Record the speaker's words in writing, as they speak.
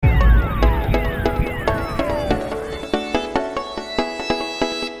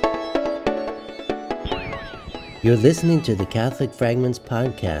You're listening to the Catholic Fragments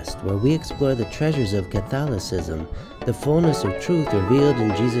podcast, where we explore the treasures of Catholicism, the fullness of truth revealed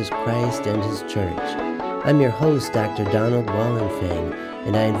in Jesus Christ and His Church. I'm your host, Dr. Donald Wallenfang,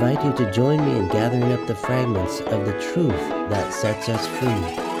 and I invite you to join me in gathering up the fragments of the truth that sets us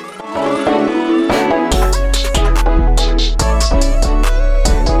free.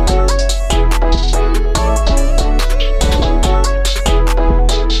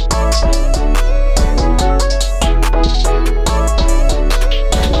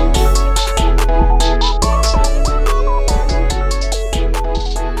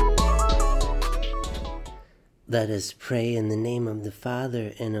 Let us pray in the name of the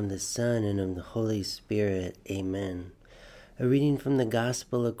Father, and of the Son, and of the Holy Spirit. Amen. A reading from the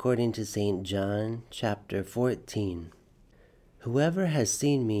Gospel according to St. John, chapter 14. Whoever has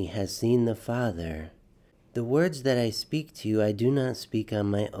seen me has seen the Father. The words that I speak to you I do not speak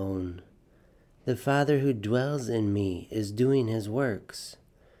on my own. The Father who dwells in me is doing His works.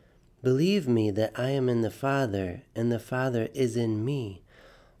 Believe me that I am in the Father, and the Father is in me,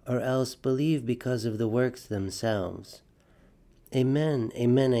 or else believe because of the works themselves. Amen,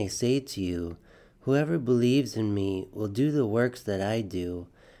 amen, I say to you, whoever believes in me will do the works that I do,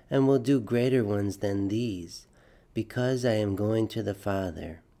 and will do greater ones than these, because I am going to the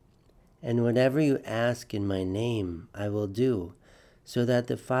Father. And whatever you ask in my name, I will do, so that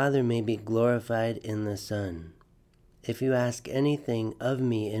the Father may be glorified in the Son. If you ask anything of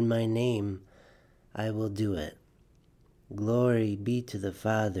me in my name, I will do it. Glory be to the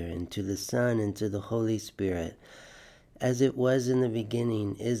Father, and to the Son, and to the Holy Spirit, as it was in the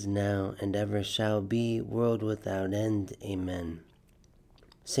beginning, is now, and ever shall be, world without end. Amen.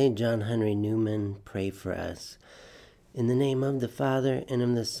 St. John Henry Newman, pray for us. In the name of the Father, and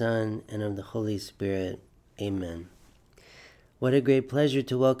of the Son, and of the Holy Spirit. Amen. What a great pleasure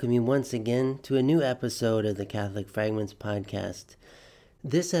to welcome you once again to a new episode of the Catholic Fragments podcast.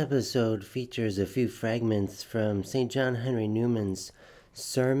 This episode features a few fragments from St. John Henry Newman's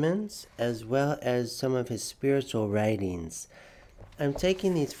sermons, as well as some of his spiritual writings. I'm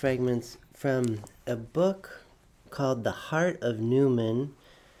taking these fragments from a book called The Heart of Newman,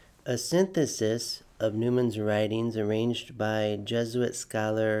 a synthesis of Newman's writings arranged by Jesuit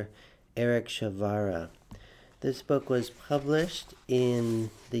scholar Eric Chavara. This book was published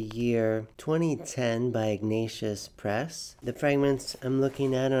in the year 2010 by Ignatius Press. The fragments I'm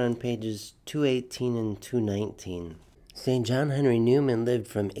looking at are on pages 218 and 219. St. John Henry Newman lived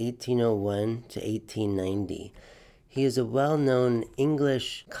from 1801 to 1890. He is a well-known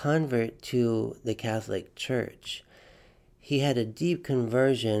English convert to the Catholic Church. He had a deep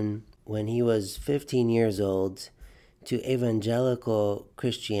conversion when he was 15 years old to evangelical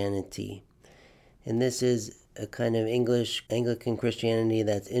Christianity. And this is a kind of English Anglican Christianity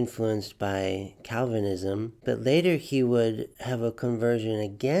that's influenced by Calvinism. But later he would have a conversion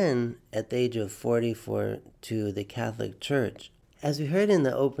again at the age of 44 to the Catholic Church. As we heard in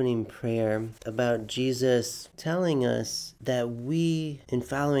the opening prayer about Jesus telling us that we, in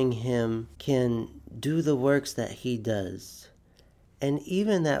following Him, can do the works that He does, and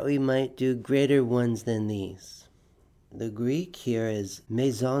even that we might do greater ones than these. The Greek here is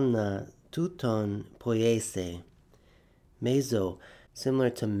meizona touton poiese. Meso, similar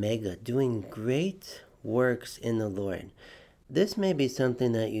to mega, doing great works in the Lord. This may be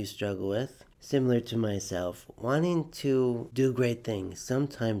something that you struggle with, similar to myself, wanting to do great things,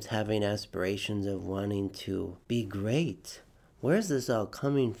 sometimes having aspirations of wanting to be great. Where is this all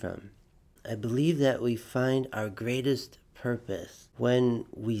coming from? I believe that we find our greatest purpose when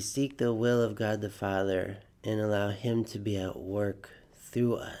we seek the will of God the Father and allow Him to be at work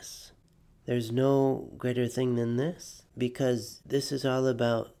through us. There's no greater thing than this, because this is all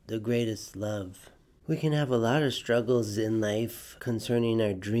about the greatest love. We can have a lot of struggles in life concerning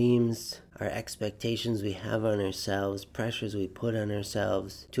our dreams, our expectations we have on ourselves, pressures we put on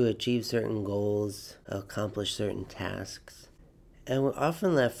ourselves to achieve certain goals, accomplish certain tasks. And we're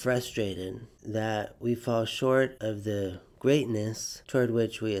often left frustrated that we fall short of the greatness toward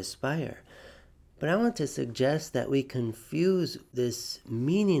which we aspire. But I want to suggest that we confuse this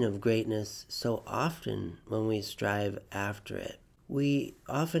meaning of greatness so often when we strive after it. We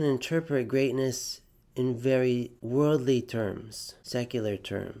often interpret greatness in very worldly terms, secular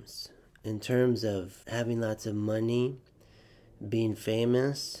terms, in terms of having lots of money, being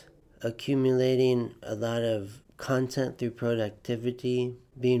famous, accumulating a lot of content through productivity,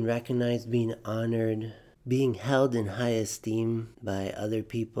 being recognized, being honored, being held in high esteem by other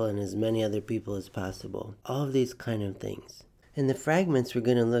people and as many other people as possible. All of these kind of things. In the fragments we're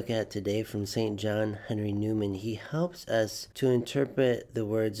going to look at today from St. John Henry Newman, he helps us to interpret the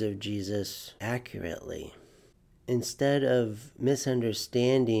words of Jesus accurately. instead of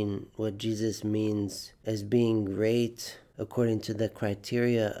misunderstanding what Jesus means as being great according to the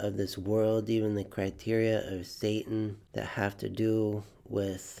criteria of this world, even the criteria of Satan that have to do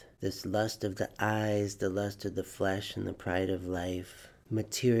with this lust of the eyes, the lust of the flesh, and the pride of life,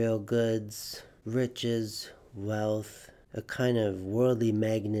 material goods, riches, wealth, a kind of worldly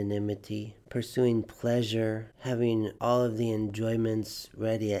magnanimity, pursuing pleasure, having all of the enjoyments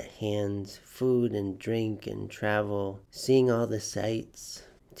ready at hand, food and drink and travel, seeing all the sights,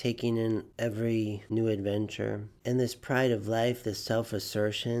 taking in every new adventure. And this pride of life, this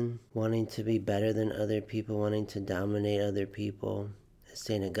self-assertion, wanting to be better than other people, wanting to dominate other people. As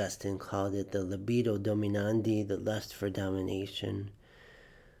St. Augustine called it, the libido dominandi, the lust for domination.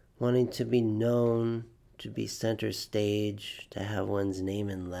 Wanting to be known, to be center stage, to have one's name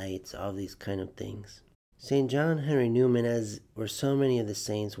in lights, all these kind of things. St. John Henry Newman, as were so many of the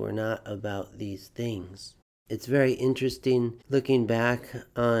saints, were not about these things. It's very interesting looking back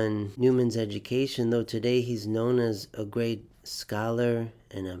on Newman's education, though today he's known as a great scholar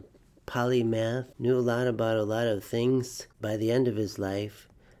and a polymath, knew a lot about a lot of things by the end of his life.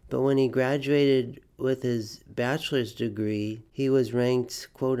 But when he graduated with his bachelor's degree, he was ranked,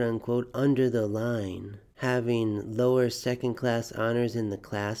 quote-unquote, under the line, having lower second-class honors in the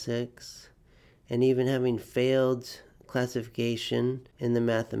classics, and even having failed classification in the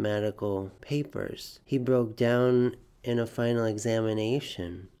mathematical papers. He broke down in a final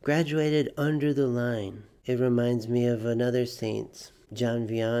examination, graduated under the line. It reminds me of another saint, John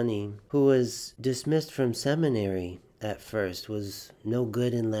Vianney, who was dismissed from seminary at first, was no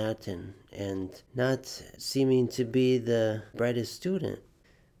good in Latin, and not seeming to be the brightest student.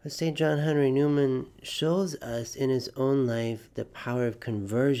 But St. John Henry Newman shows us in his own life the power of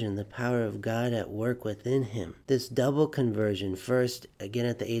conversion, the power of God at work within him. This double conversion, first, again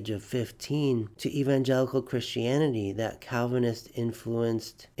at the age of 15, to evangelical Christianity, that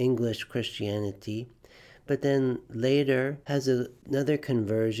Calvinist-influenced English Christianity, but then later has another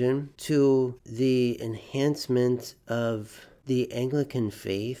conversion to the enhancement of the Anglican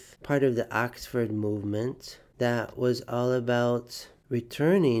faith, part of the Oxford movement that was all about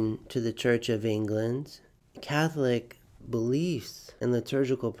returning to the Church of England Catholic beliefs and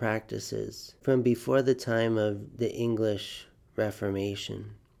liturgical practices from before the time of the English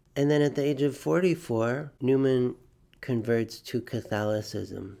Reformation. And then at the age of 44, Newman converts to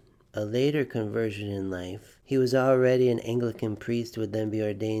Catholicism, a later conversion in life. He was already an Anglican priest, would then be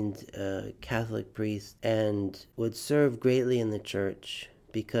ordained a Catholic priest, and would serve greatly in the church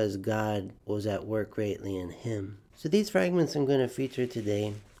because God was at work greatly in him. So these fragments I'm going to feature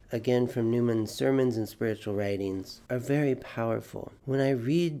today, again from Newman's Sermons and Spiritual Writings, are very powerful. When I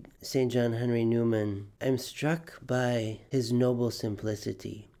read St. John Henry Newman, I'm struck by his noble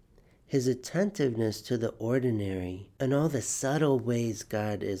simplicity, his attentiveness to the ordinary, and all the subtle ways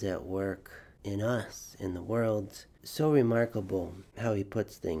God is at work in us, in the world. So remarkable how he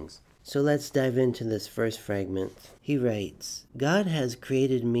puts things. So let's dive into this first fragment. He writes, God has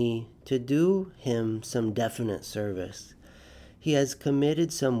created me to do him some definite service. He has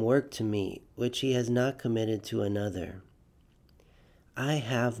committed some work to me which he has not committed to another. I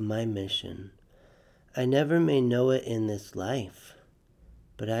have my mission. I never may know it in this life,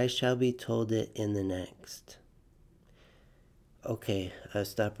 but I shall be told it in the next. Okay, I'll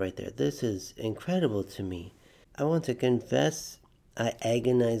stop right there. This is incredible to me. I want to confess I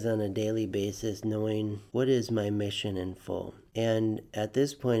agonize on a daily basis knowing what is my mission in full. And at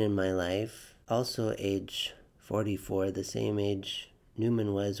this point in my life, also age 44, the same age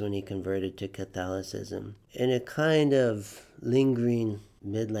Newman was when he converted to Catholicism, in a kind of lingering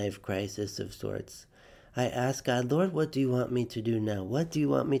midlife crisis of sorts, I ask God, Lord, what do you want me to do now? What do you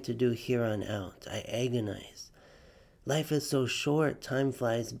want me to do here on out? I agonize. Life is so short, time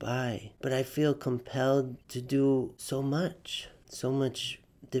flies by, but I feel compelled to do so much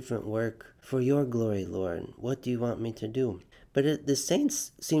different work for your glory, Lord. What do you want me to do? But the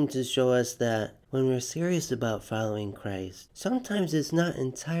saints seem to show us that when we're serious about following Christ, sometimes it's not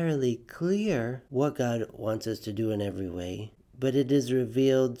entirely clear what God wants us to do in every way, but it is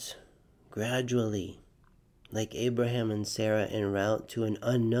revealed gradually, like Abraham and Sarah en route to an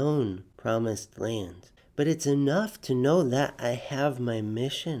unknown promised land. But it's enough to know that I have my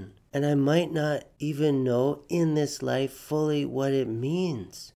mission. And I might not even know in this life fully what it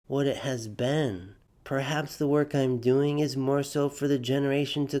means, what it has been. Perhaps the work I'm doing is more so for the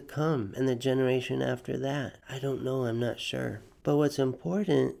generation to come and the generation after that. I don't know, I'm not sure. But what's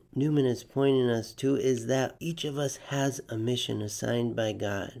important, Newman is pointing us to, is that each of us has a mission assigned by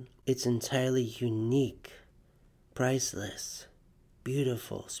God. It's entirely unique, priceless,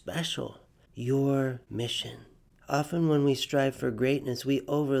 beautiful, special. Your mission. Often when we strive for greatness, we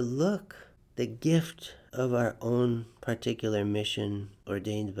overlook the gift of our own particular mission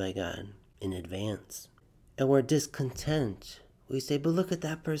ordained by God in advance. And we're discontent. We say, but look at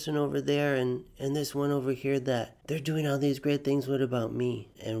that person over there and this one over here that they're doing all these great things. What about me?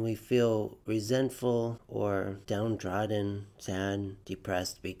 And we feel resentful or downtrodden, sad,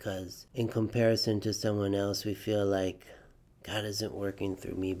 depressed because in comparison to someone else, we feel like God isn't working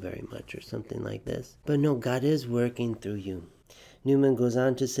through me very much or something like this. But no, God is working through you. Newman goes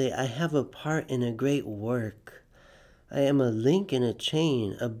on to say, I have a part in a great work. I am a link in a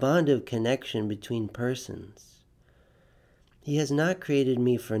chain, a bond of connection between persons. He has not created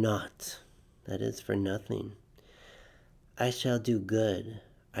me for naught, that is, for nothing. I shall do good.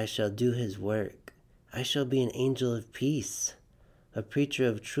 I shall do his work. I shall be an angel of peace, a preacher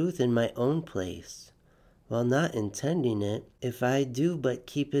of truth in my own place. While not intending it, if I do but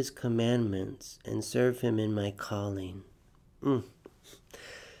keep his commandments and serve him in my calling.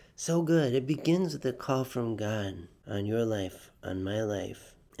 So good. It begins with a call from God on your life, on my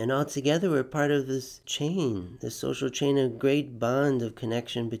life. And altogether we're part of this chain, this social chain, a great bond of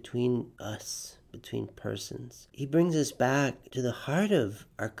connection between us, between persons. He brings us back to the heart of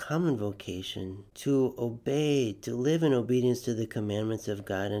our common vocation, to obey, to live in obedience to the commandments of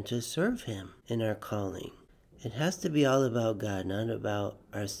God and to serve him in our calling. It has to be all about God, not about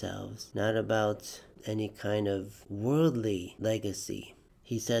ourselves, not about any kind of worldly legacy.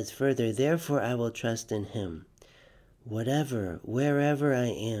 He says further, therefore I will trust in him. Whatever, wherever I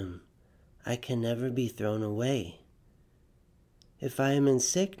am, I can never be thrown away. If I am in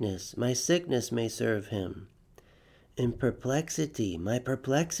sickness, my sickness may serve him. In perplexity, my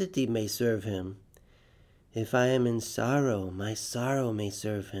perplexity may serve him. If I am in sorrow, my sorrow may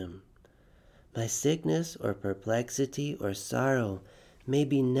serve him. My sickness or perplexity or sorrow may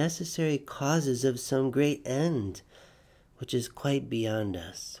be necessary causes of some great end, which is quite beyond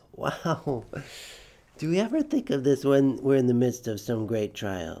us. Wow! Do we ever think of this when we're in the midst of some great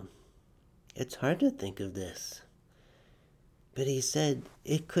trial? It's hard to think of this. But he said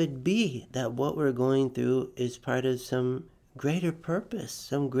it could be that what we're going through is part of some greater purpose,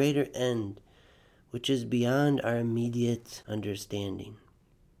 some greater end, which is beyond our immediate understanding.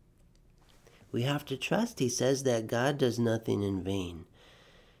 We have to trust, he says, that God does nothing in vain.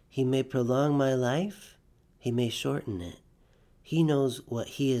 He may prolong my life, he may shorten it. He knows what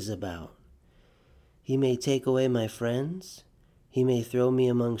he is about. He may take away my friends. He may throw me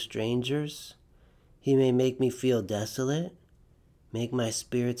among strangers. He may make me feel desolate, make my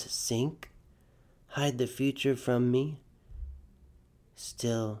spirits sink, hide the future from me.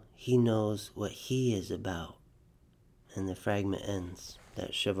 Still, he knows what he is about. And the fragment ends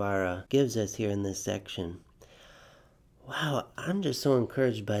that Shavara gives us here in this section. Wow, I'm just so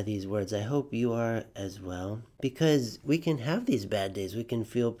encouraged by these words. I hope you are as well. Because we can have these bad days. We can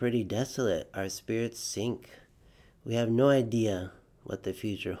feel pretty desolate. Our spirits sink. We have no idea what the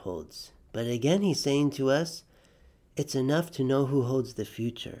future holds. But again, he's saying to us, it's enough to know who holds the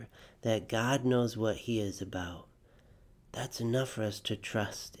future, that God knows what he is about. That's enough for us to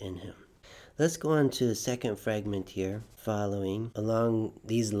trust in him. Let's go on to the second fragment here, following along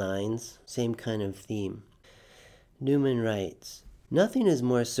these lines, same kind of theme. Newman writes, nothing is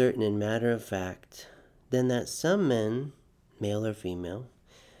more certain in matter of fact than that some men, male or female,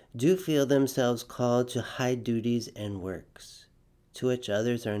 do feel themselves called to high duties and works, to which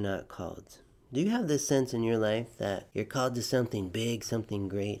others are not called. Do you have this sense in your life that you're called to something big, something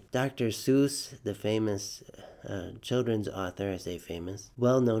great? Dr. Seuss, the famous children's author, I say famous,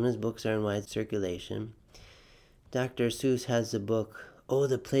 well known, his books are in wide circulation. Dr. Seuss has the book, Oh,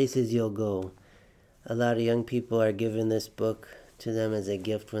 the Places You'll Go. A lot of young people are given this book to them as a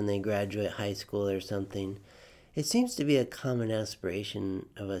gift when they graduate high school or something. It seems to be a common aspiration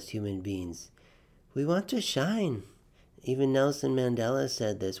of us human beings. We want to shine. Even Nelson Mandela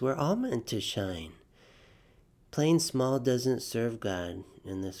said this. We're all meant to shine. Playing small doesn't serve God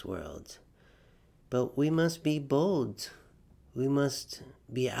in this world. But we must be bold. We must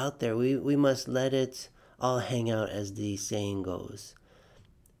be out there. We must let it all hang out, as the saying goes.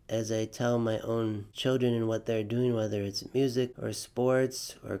 As I tell my own children and what they're doing, whether it's music or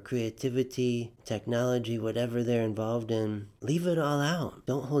sports or creativity, technology, whatever they're involved in, leave it all out.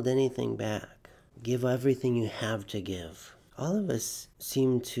 Don't hold anything back. Give everything you have to give. All of us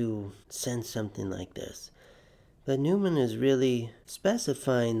seem to sense something like this. But Newman is really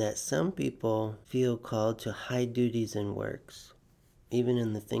specifying that some people feel called to high duties and works, even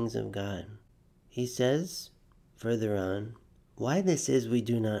in the things of God. He says, further on, why this is we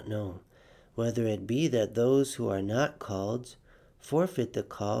do not know, whether it be that those who are not called forfeit the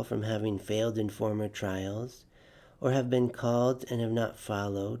call from having failed in former trials, or have been called and have not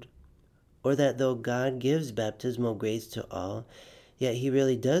followed, or that though God gives baptismal grace to all, yet he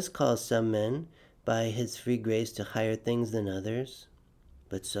really does call some men by his free grace to higher things than others.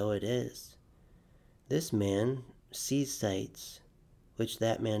 But so it is. This man sees sights which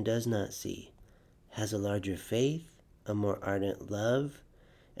that man does not see, has a larger faith, a more ardent love,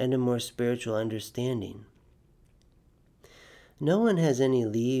 and a more spiritual understanding. No one has any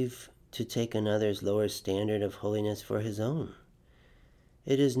leave to take another's lower standard of holiness for his own.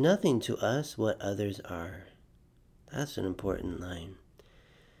 It is nothing to us what others are. That's an important line.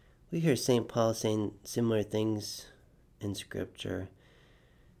 We hear St. Paul saying similar things in Scripture.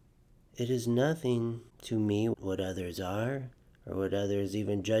 It is nothing to me what others are, or what others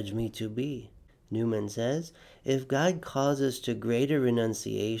even judge me to be. Newman says, if God calls us to greater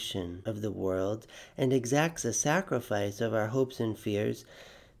renunciation of the world and exacts a sacrifice of our hopes and fears,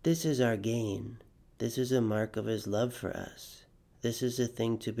 this is our gain. This is a mark of his love for us. This is a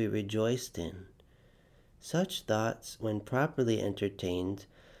thing to be rejoiced in. Such thoughts, when properly entertained,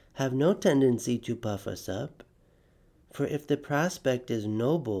 have no tendency to puff us up, for if the prospect is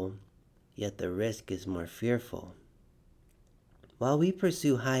noble, yet the risk is more fearful. While we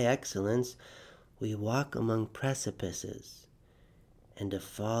pursue high excellence, we walk among precipices, and a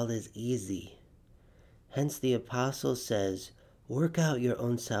fall is easy. Hence the apostle says, work out your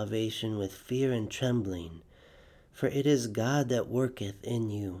own salvation with fear and trembling, for it is God that worketh in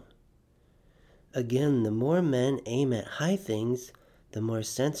you. Again, the more men aim at high things, the more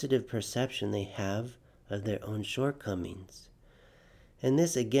sensitive perception they have of their own shortcomings. And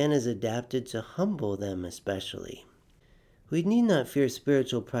this again is adapted to humble them especially. We need not fear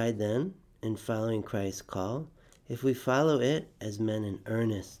spiritual pride then, in following Christ's call, if we follow it as men in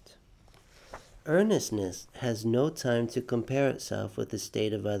earnest. Earnestness has no time to compare itself with the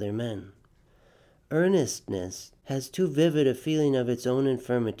state of other men. Earnestness has too vivid a feeling of its own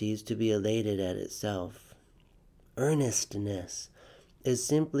infirmities to be elated at itself. Earnestness is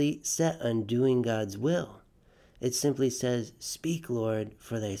simply set on doing God's will. It simply says, speak, Lord,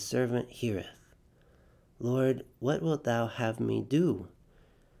 for thy servant heareth. Lord, what wilt thou have me do?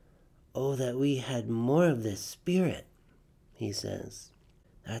 Oh, that we had more of this spirit, he says.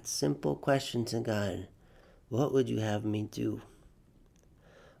 That simple question to God, what would you have me do?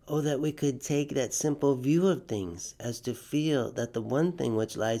 Oh, that we could take that simple view of things as to feel that the one thing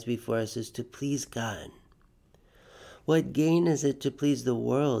which lies before us is to please God. What gain is it to please the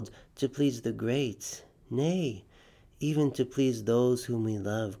world, to please the great, nay, even to please those whom we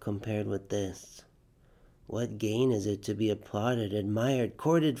love compared with this? What gain is it to be applauded, admired,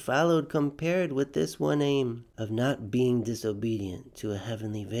 courted, followed, compared with this one aim of not being disobedient to a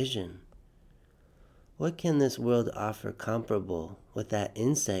heavenly vision? What can this world offer comparable with that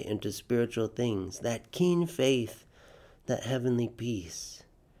insight into spiritual things, that keen faith, that heavenly peace,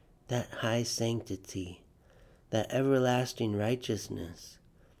 that high sanctity, that everlasting righteousness,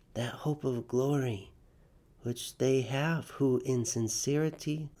 that hope of glory, which they have who in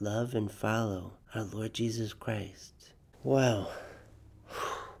sincerity love and follow our Lord Jesus Christ? Wow.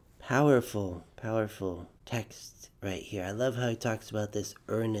 Powerful, powerful text right here. I love how he talks about this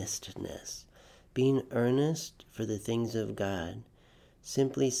earnestness. Being earnest for the things of God,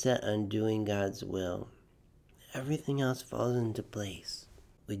 simply set on doing God's will. Everything else falls into place.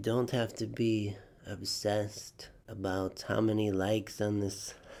 We don't have to be obsessed about how many likes on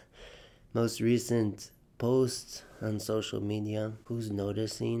this most recent post on social media, who's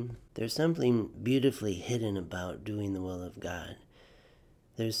noticing. There's something beautifully hidden about doing the will of God.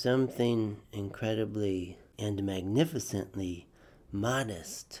 There's something incredibly and magnificently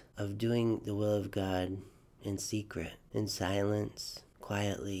modest of doing the will of God in secret, in silence,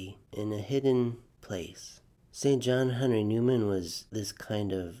 quietly, in a hidden place. St. John Henry Newman was this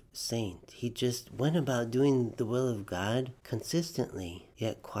kind of saint. He just went about doing the will of God consistently,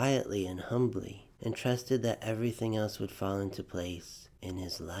 yet quietly and humbly, and trusted that everything else would fall into place in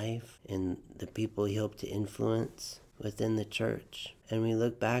his life, in the people he hoped to influence within the church. And we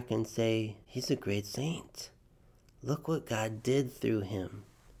look back and say, he's a great saint. Look what God did through him.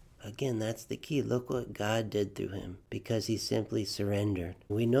 Again, that's the key. Look what God did through him, because he simply surrendered.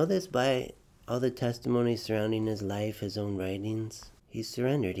 We know this by all the testimonies surrounding his life, his own writings. He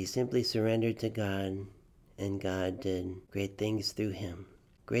surrendered. He simply surrendered to God, and God did great things through him.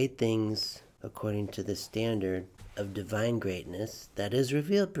 Great things according to the standard of divine greatness that is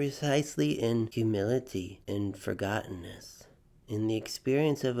revealed precisely in humility, in forgottenness, in the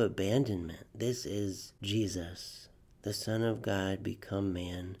experience of abandonment. This is Jesus, the Son of God become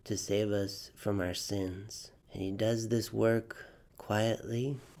man to save us from our sins. And he does this work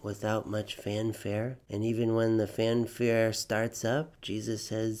quietly, without much fanfare. And even when the fanfare starts up, Jesus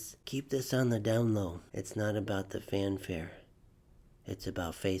says, keep this on the down low. It's not about the fanfare. It's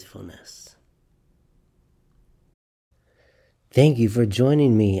about faithfulness. Thank you for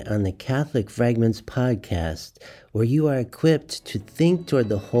joining me on the Catholic Fragments podcast, where you are equipped to think toward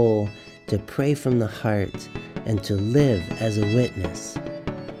the whole, to pray from the heart, and to live as a witness